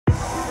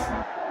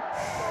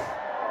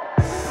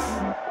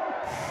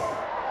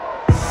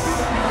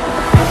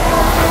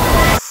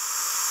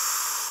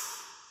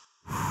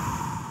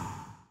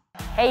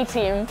Hey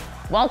team,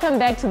 welcome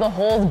back to the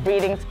Halls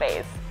breathing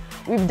space.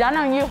 We've done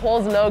our new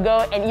Halls logo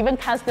and even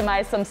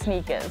customized some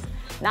sneakers.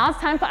 Now it's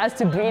time for us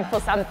to breathe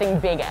for something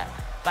bigger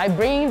by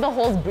bringing the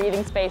Halls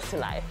breathing space to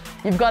life.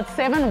 You've got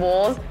 7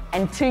 walls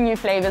and 2 new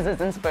flavors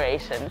as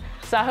inspiration.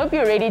 So I hope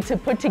you're ready to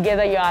put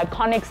together your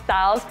iconic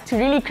styles to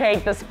really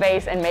create the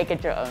space and make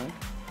it your own.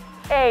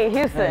 Hey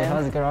Houston, hey,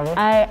 how's it, Karabo?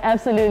 I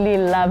absolutely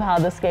love how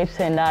the sketch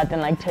turned out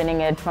and turning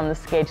it from the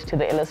sketch to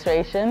the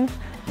illustration.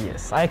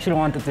 Yes, I actually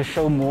wanted to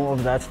show more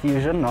of that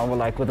fusion,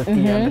 with the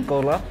tea and the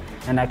cola,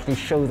 and actually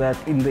show that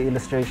in the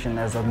illustration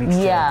as a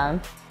mixture. Yeah.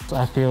 So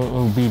I feel it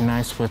would be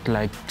nice with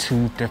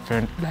 2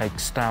 different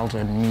styles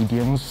and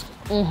mediums.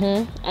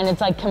 And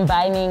it's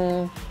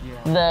combining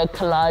the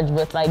collage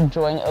with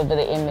drawing over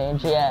the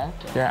image, yeah.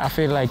 Yeah, I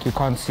feel like you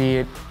can't see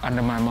it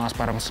under my mask,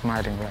 but I'm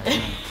smiling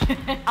right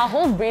now. Our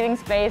whole breathing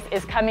space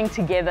is coming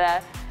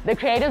together. The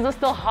creators are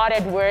still hard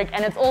at work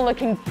and it's all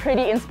looking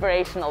pretty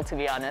inspirational, to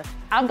be honest.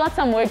 I've got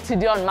some work to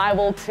do on my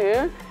wall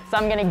too, so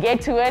I'm gonna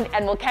get to it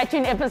and we'll catch you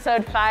in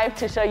episode 5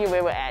 to show you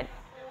where we're at.